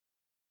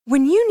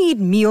When you need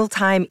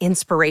mealtime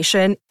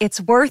inspiration,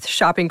 it's worth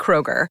shopping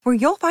Kroger, where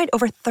you'll find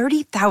over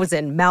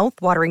 30,000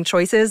 mouth-watering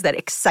choices that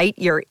excite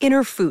your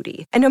inner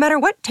foodie. And no matter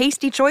what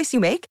tasty choice you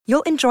make,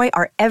 you'll enjoy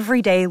our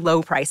everyday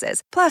low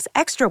prices, plus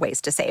extra ways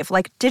to save,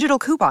 like digital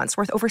coupons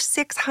worth over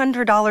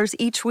 $600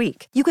 each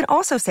week. You can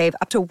also save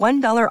up to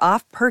 $1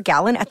 off per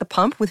gallon at the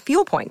pump with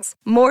fuel points.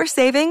 More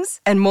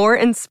savings and more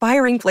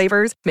inspiring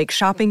flavors make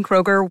shopping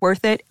Kroger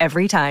worth it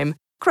every time.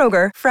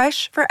 Kroger,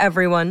 fresh for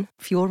everyone.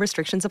 Fuel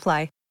restrictions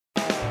apply.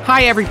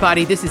 Hi,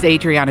 everybody. This is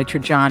Adriana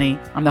Trajani.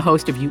 I'm the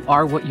host of You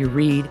Are What You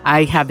Read.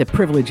 I have the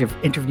privilege of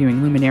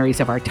interviewing luminaries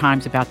of our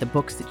times about the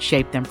books that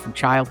shaped them from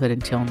childhood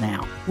until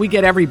now. We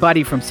get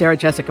everybody from Sarah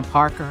Jessica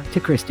Parker to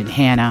Kristen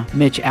Hanna,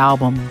 Mitch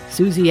Albom,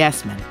 Susie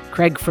Essman,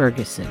 Craig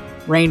Ferguson,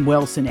 Rainn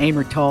Wilson,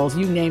 Amor Tolls,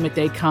 you name it,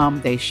 they come,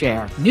 they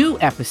share. New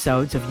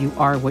episodes of You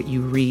Are What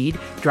You Read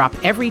drop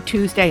every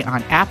Tuesday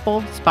on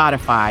Apple,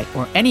 Spotify,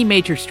 or any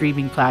major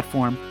streaming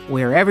platform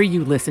wherever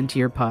you listen to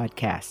your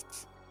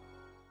podcasts.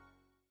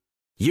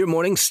 Your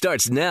morning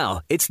starts now.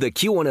 It's the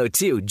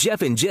Q102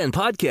 Jeff and Jen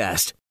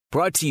podcast,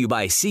 brought to you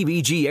by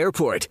CBG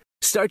Airport.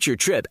 Start your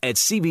trip at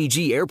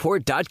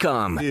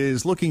CBGAirport.com.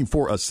 Is looking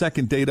for a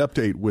second date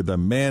update with a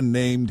man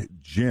named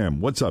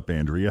Jim. What's up,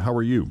 Andrea? How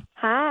are you?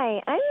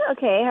 Hi, I'm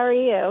okay. How are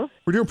you?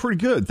 We're doing pretty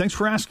good. Thanks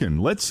for asking.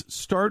 Let's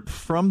start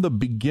from the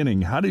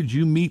beginning. How did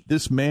you meet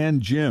this man,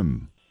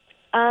 Jim?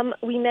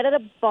 We met at a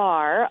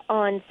bar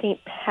on St.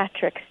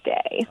 Patrick's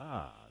Day.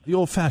 The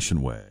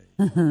old-fashioned way.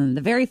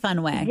 The very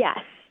fun way. Yes.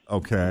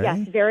 Okay.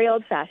 Yes, very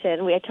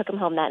old-fashioned. I took him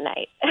home that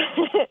night.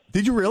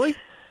 Did you really?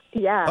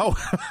 Yeah. Oh.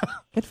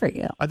 Good for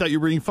you. I thought you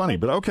were being funny,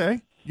 but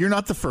okay. You're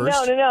not the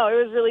first. No.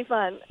 It was really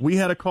fun. We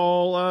had a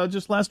call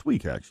just last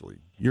week, actually.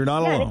 You're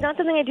not alone. It's not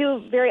something I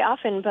do very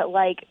often, but,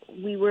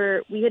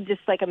 we had just,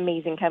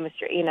 amazing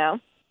chemistry, you know?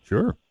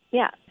 Sure.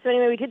 Yeah. So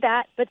anyway, we did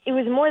that, but it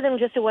was more than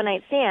just a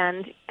one-night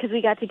stand because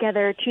we got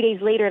together 2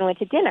 days later and went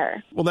to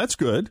dinner. Well, that's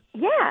good.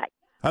 Yeah.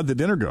 How'd the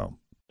dinner go?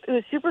 It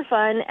was super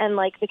fun, and,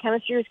 the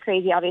chemistry was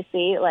crazy,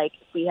 obviously.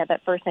 We had that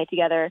first night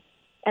together,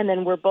 and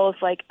then we're both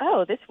like,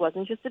 oh, this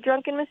wasn't just a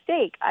drunken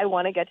mistake. I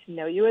want to get to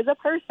know you as a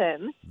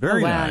person.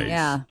 Very wow, nice.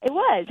 Yeah. It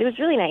was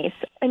really nice.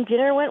 And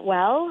dinner went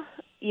well.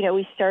 You know,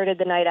 we started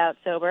the night out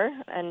sober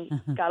and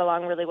got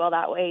along really well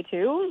that way,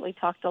 too. We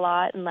talked a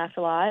lot and laughed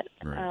a lot.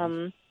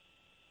 Right.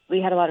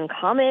 We had a lot in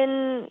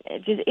common.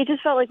 It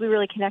just felt like we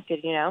really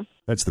connected, you know?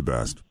 That's the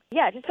best.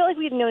 Yeah, it just felt like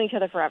we had known each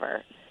other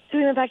forever. So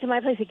we went back to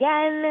my place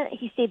again.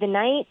 He stayed the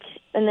night,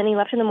 and then he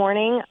left in the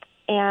morning.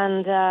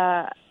 And,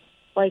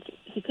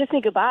 he kissed me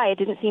goodbye. It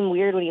didn't seem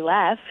weird when he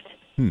left.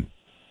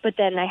 But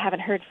then I haven't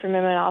heard from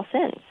him at all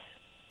since.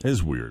 It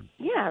is weird.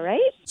 Yeah,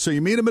 right? So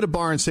you meet him at a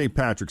bar on St.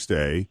 Patrick's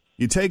Day.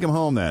 You take him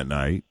home that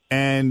night.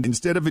 And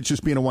instead of it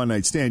just being a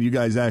one-night stand, you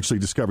guys actually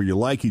discover you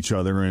like each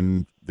other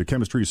and the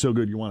chemistry is so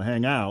good you want to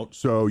hang out.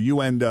 So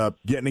you end up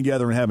getting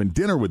together and having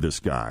dinner with this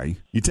guy.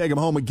 You take him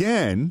home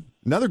again.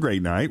 Another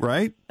great night,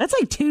 right? That's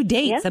like 2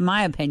 dates, in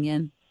my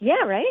opinion.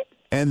 Yeah, right?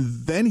 And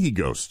then he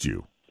ghosts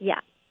you. Yeah.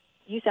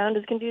 You sound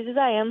as confused as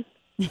I am.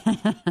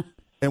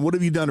 And what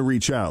have you done to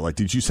reach out?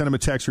 Did you send him a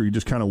text or are you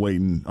just kind of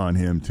waiting on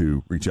him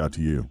to reach out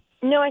to you?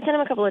 No, I sent him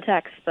a couple of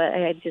texts, but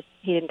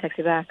he didn't text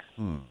me back.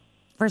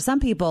 For some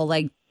people,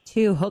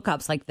 2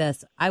 hookups like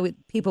this,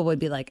 people would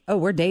be like, oh,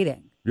 we're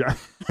dating. Yeah.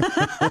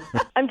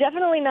 I'm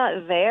definitely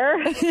not there.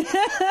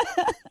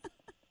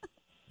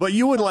 But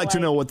you would like to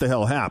know what the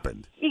hell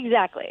happened.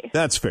 Exactly.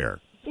 That's fair.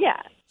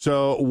 Yeah.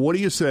 So what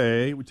do you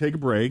say we take a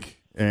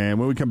break, and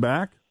when we come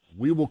back,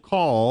 we will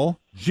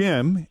call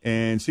Jim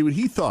and see what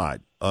he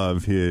thought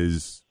of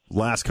his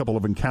last couple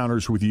of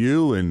encounters with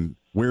you and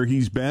where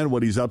he's been,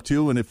 what he's up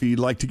to, and if he'd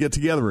like to get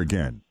together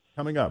again.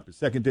 Coming up, the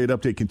second date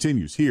update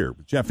continues here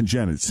with Jeff and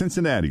Jen at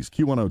Cincinnati's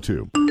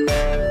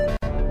Q102.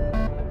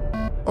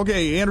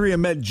 Okay, Andrea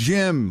met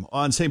Jim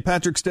on St.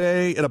 Patrick's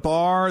Day at a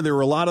bar. There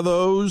were a lot of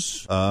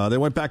those. They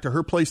went back to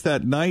her place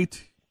that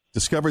night,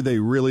 discovered they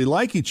really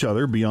like each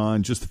other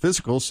beyond just the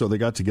physical, so they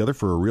got together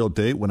for a real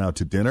date, went out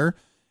to dinner,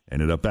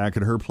 ended up back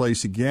at her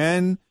place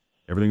again.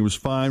 Everything was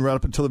fine right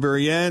up until the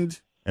very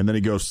end, and then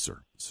he ghosts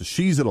her. So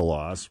she's at a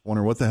loss,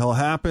 wondering what the hell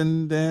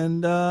happened,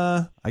 and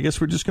I guess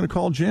we're just going to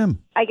call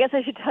Jim. I guess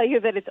I should tell you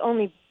that it's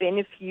only been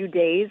a few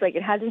days.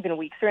 It hasn't been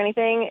weeks or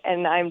anything,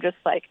 and I'm just,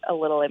 a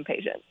little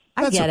impatient.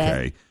 I That's get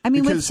okay. it. I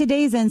mean, Because- with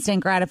today's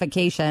instant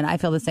gratification, I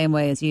feel the same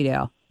way as you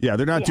do. Yeah,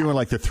 they're not doing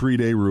the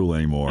 3-day rule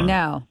anymore.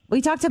 No.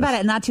 We talked about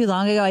it not too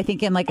long ago, I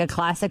think in a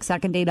classic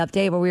second date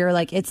update where we were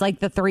like, it's like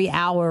the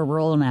 3-hour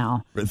rule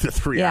now. The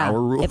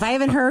 3-hour rule. If I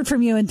haven't heard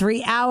from you in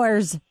 3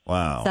 hours,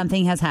 Wow.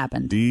 something has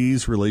happened.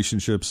 These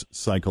relationships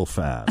cycle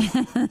fast.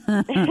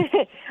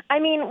 I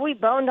mean, we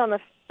boned on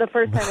the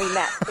first time we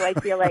met, so I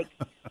feel like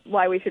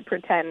why we should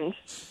pretend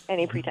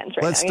any pretense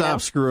right Let's now.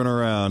 stop screwing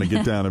around and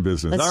get down to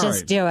business. Let's All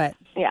just right. do it.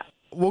 Yeah.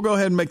 We'll go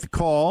ahead and make the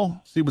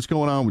call, see what's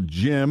going on with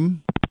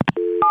Jim.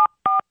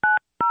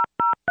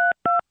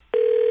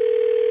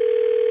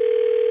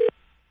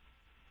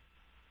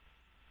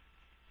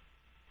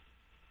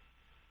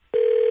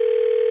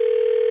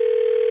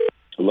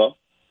 Hello?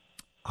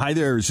 Hi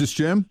there. Is this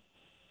Jim?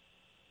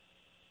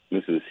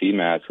 This is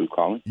CMAS. Who's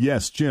calling?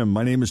 Yes, Jim.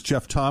 My name is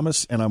Jeff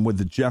Thomas, and I'm with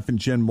the Jeff and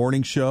Jen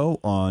Morning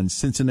Show on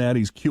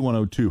Cincinnati's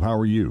Q102. How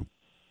are you?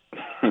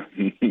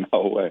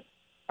 No way.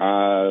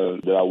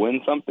 Did I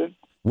win something?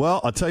 Well,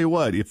 I'll tell you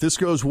what. If this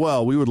goes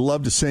well, we would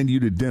love to send you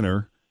to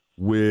dinner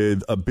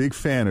with a big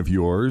fan of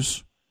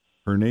yours.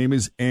 Her name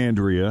is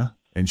Andrea,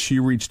 and she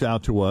reached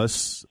out to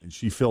us, and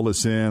she filled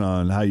us in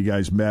on how you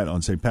guys met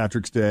on St.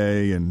 Patrick's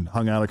Day and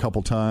hung out a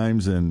couple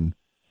times, and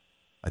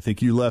I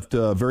think you left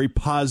a very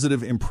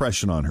positive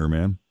impression on her,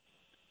 man.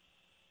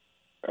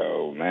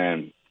 Oh,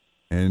 man.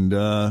 And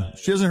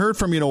she hasn't heard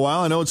from you in a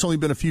while. I know it's only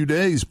been a few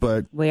days,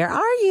 but... Where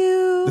are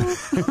you?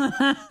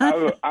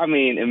 I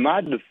mean, in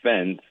my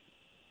defense,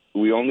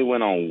 we only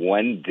went on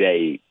one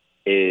date,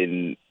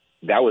 and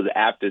that was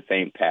after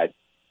St.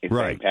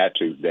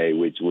 Patrick's Day,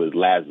 which was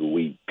last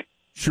week.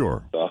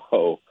 Sure.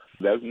 So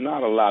that's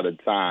not a lot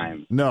of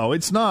time. No,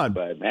 it's not.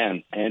 But,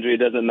 man, Andrea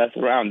doesn't mess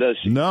around, does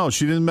she? No,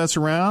 she didn't mess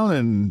around,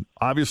 and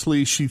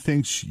obviously she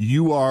thinks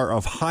you are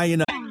of high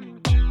enough...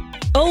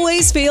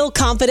 Always feel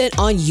confident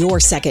on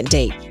your second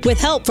date. With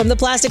help from the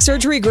Plastic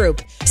Surgery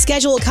Group.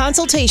 Schedule a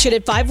consultation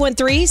at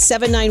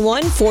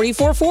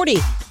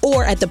 513-791-4440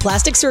 or at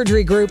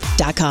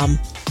theplasticsurgerygroup.com.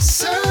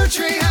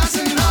 Surgery has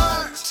an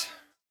art.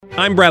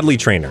 I'm Bradley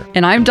Trainer.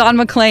 And I'm Don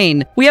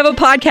McClain. We have a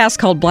podcast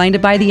called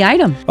Blinded by the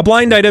Item. A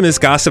blind item is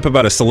gossip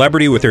about a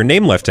celebrity with their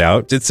name left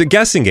out. It's a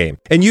guessing game,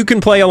 and you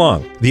can play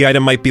along. The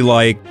item might be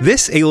like,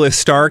 this A-list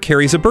star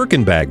carries a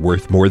Birkin bag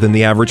worth more than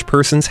the average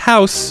person's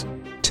house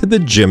to the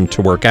gym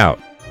to work out.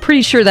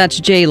 Pretty sure that's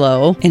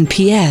J-Lo. And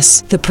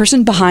P.S. the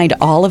person behind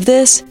all of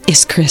this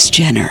is Kris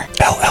Jenner,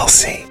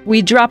 LLC.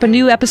 We drop a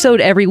new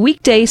episode every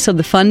weekday so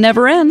the fun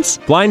never ends.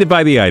 Blinded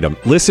by the Item.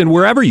 Listen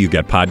wherever you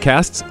get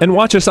podcasts and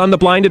watch us on the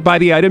Blinded by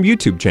the Item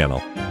YouTube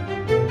channel.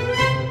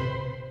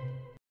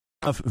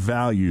 Enough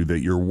value that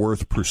you're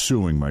worth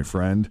pursuing, my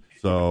friend.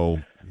 So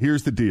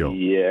here's the deal.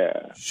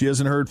 Yeah. She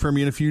hasn't heard from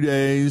you in a few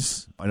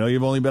days. I know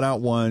you've only been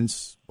out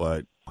once,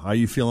 but how are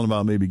you feeling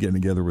about maybe getting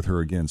together with her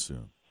again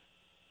soon?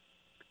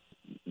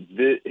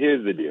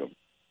 Here's the deal.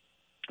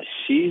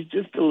 She's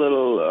just a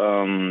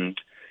little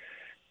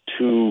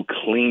too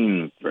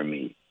clean for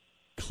me.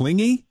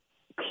 Clingy?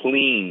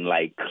 Clean,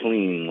 like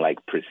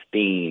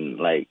pristine.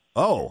 Like,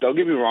 oh, don't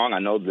get me wrong. I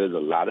know there's a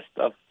lot of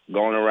stuff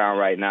going around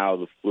right now,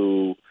 the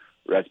flu,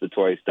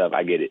 respiratory stuff.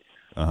 I get it.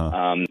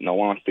 No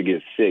one wants to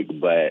get sick,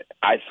 but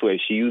I swear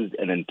she used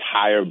an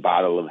entire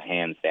bottle of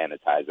hand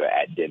sanitizer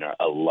at dinner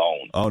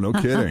alone. Oh, no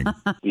kidding.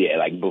 Yeah,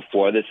 like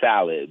before the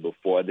salad,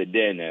 before the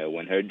dinner,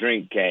 when her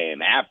drink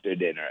came, after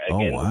dinner,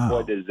 again,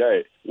 before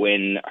dessert,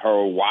 when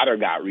her water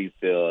got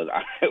refilled.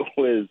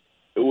 It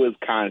was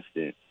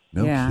constant.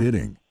 No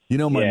kidding. You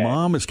know, my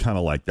mom is kind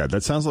of like that.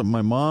 That sounds like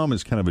my mom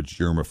is kind of a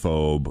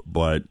germaphobe,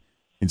 but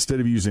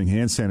instead of using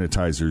hand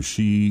sanitizer,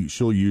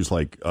 she'll use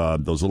like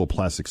those little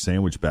plastic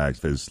sandwich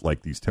bags as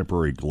like these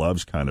temporary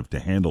gloves kind of to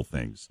handle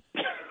things.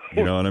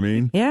 You know what I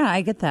mean? Yeah,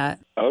 I get that.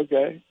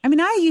 Okay. I mean,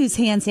 I use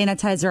hand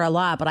sanitizer a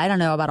lot, but I don't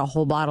know about a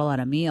whole bottle at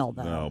a meal,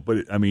 though. No,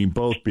 but I mean,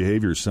 both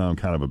behaviors sound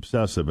kind of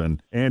obsessive.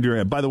 And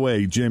Andrea, by the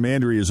way, Jim,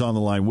 Andrea is on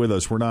the line with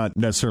us. We're not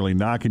necessarily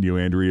knocking you,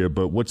 Andrea,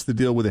 but what's the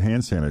deal with the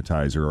hand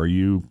sanitizer? Are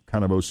you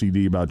kind of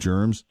OCD about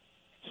germs?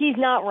 He's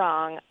not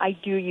wrong. I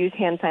do use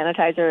hand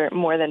sanitizer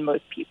more than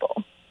most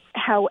people.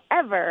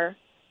 However,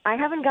 I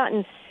haven't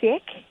gotten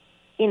sick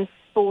in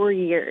 4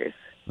 years.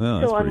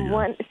 Oh,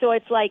 so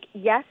it's like,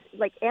 yes,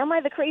 like, am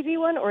I the crazy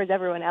one or is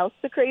everyone else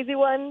the crazy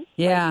one?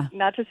 Yeah. Like,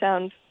 not to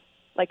sound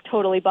like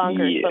totally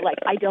bonkers, but like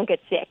I don't get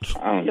sick.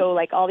 So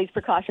like all these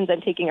precautions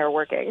I'm taking are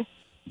working.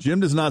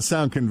 Jim does not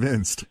sound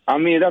convinced. I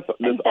mean, that's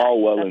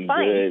all well and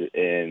good,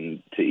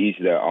 and to each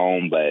their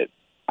own, but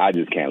I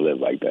just can't live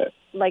like that.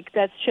 Like,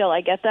 that's chill.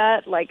 I get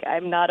that. Like,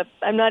 I'm not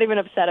even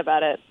upset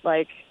about it.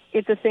 Like,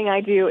 it's a thing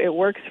I do. It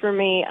works for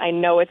me. I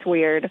know it's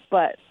weird,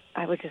 but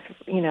I would just,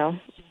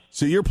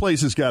 So your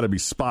place has got to be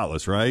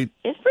spotless, right?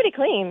 It's pretty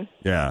clean.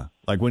 Yeah.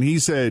 Like when he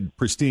said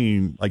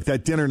pristine, like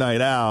that dinner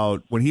night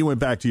out, when he went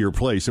back to your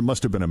place, it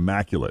must have been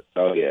immaculate.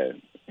 Oh, yeah.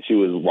 She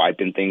was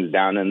wiping things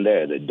down in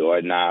there, the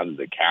doorknobs,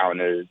 the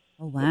counters,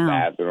 the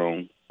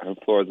bathroom. Her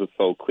floors are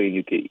so clean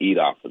you could eat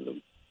off of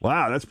them.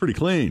 Wow, that's pretty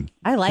clean.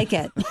 I like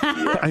it.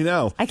 I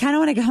know. I kind of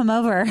want to come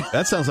over.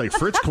 That sounds like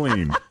Fritz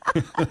clean.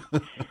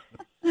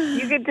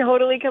 You could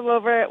totally come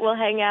over. We'll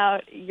hang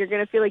out. You're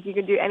going to feel like you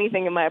can do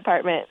anything in my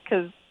apartment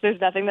because there's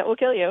nothing that will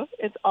kill you.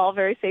 It's all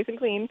very safe and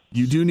clean.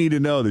 You do need to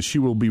know that she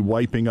will be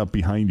wiping up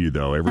behind you,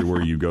 though,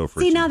 everywhere you go.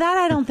 See, now that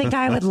I don't think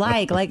I would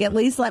like. Like, at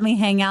least let me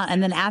hang out,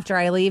 and then after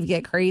I leave,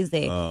 get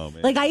crazy. Oh,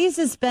 man. Like, I used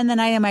to spend the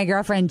night at my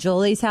girlfriend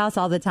Julie's house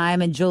all the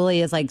time, and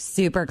Julie is, like,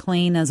 super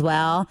clean as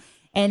well.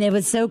 And it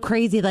was so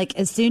crazy. Like,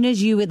 as soon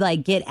as you would,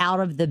 like, get out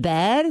of the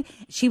bed,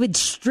 she would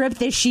strip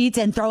the sheets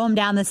and throw them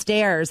down the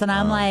stairs. And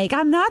I'm like,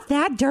 I'm not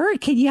that dirty.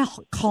 Can you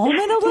calm it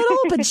a little?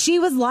 But she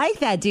was like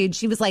that, dude.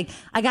 She was like,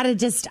 I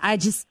just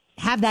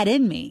have that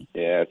in me.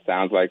 Yeah, it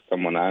sounds like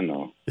someone I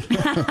know.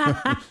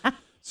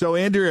 So,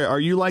 Andrea, are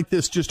you like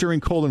this just during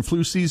cold and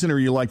flu season, or are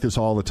you like this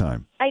all the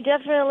time? I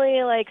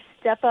definitely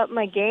step up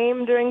my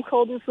game during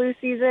cold and flu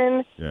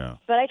season. Yeah.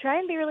 But I try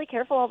and be really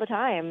careful all the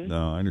time.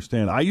 No, I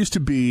understand. I used to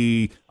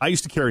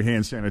carry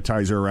hand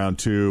sanitizer around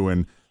too,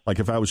 and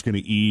if I was going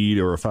to eat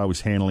or if I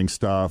was handling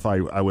stuff,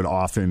 I would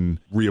often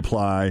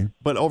reapply.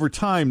 But over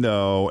time,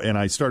 though, and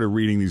I started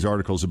reading these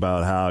articles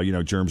about how,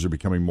 germs are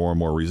becoming more and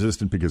more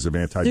resistant because of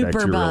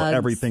antibacterial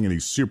everything and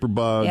these super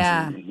bugs.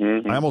 Yeah.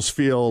 I almost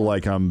feel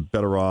like I'm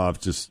better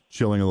off just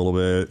chilling a little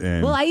bit.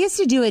 Well, I used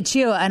to do it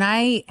too, and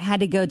I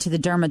had to go to the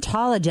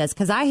dermatologist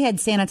because I had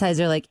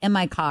sanitizer in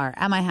my car,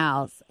 at my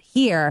house,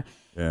 here.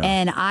 Yeah.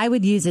 And I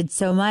would use it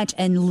so much,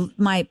 and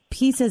my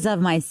pieces of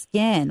my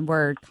skin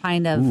were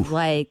kind of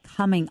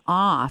coming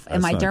off.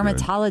 And my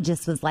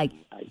dermatologist was like,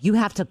 you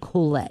have to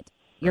cool it.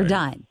 You're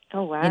done.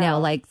 Oh,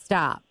 wow.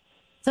 Stop.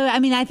 So,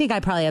 I think I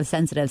probably have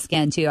sensitive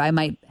skin, too. I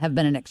might have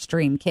been an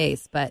extreme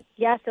case, but...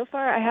 Yeah, so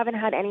far I haven't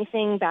had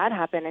anything bad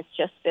happen. It's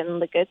just been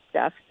the good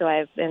stuff. So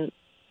I've been,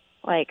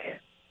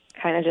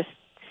 kind of just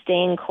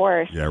staying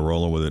course. Yeah,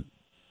 rolling with it.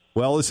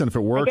 Well, listen, if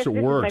it works, it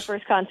works. This is my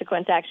first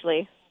consequence,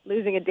 actually.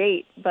 Losing a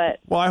date, but...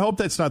 Well, I hope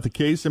that's not the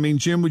case.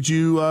 Jim, would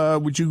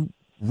you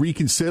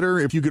reconsider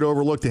if you could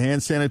overlook the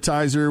hand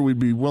sanitizer? We'd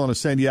be willing to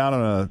send you out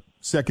on a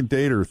second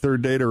date or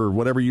third date or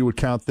whatever you would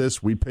count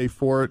this. We'd pay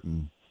for it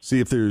and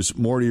see if there's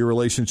more to your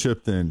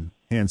relationship than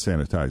hand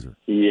sanitizer.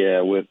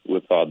 Yeah, with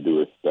all due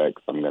respect,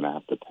 I'm going to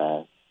have to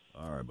pass.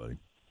 All right, buddy.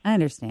 I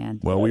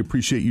understand. Well, we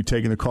appreciate you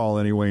taking the call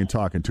anyway and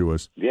talking to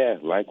us. Yeah,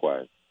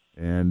 likewise.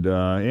 And,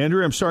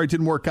 Andrew, I'm sorry it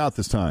didn't work out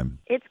this time.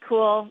 It's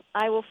cool.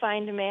 I will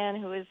find a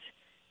man who is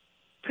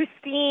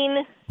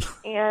pristine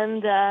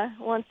and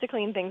wants to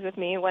clean things with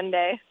me one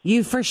day.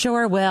 You for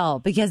sure will,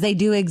 because they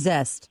do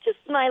exist. Just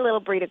my little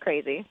breed of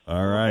crazy.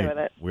 All right. With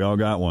it. We all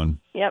got one.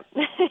 Yep.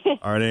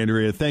 All right,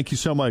 Andrea, thank you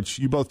so much.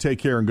 You both take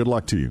care and good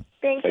luck to you.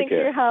 Thanks for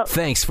your help.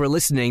 Thanks for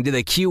listening to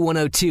the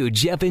Q102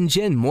 Jeff and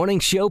Jen Morning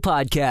Show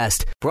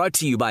podcast, brought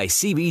to you by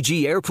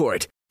CBG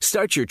Airport.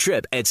 Start your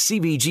trip at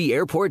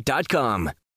CBGAirport.com.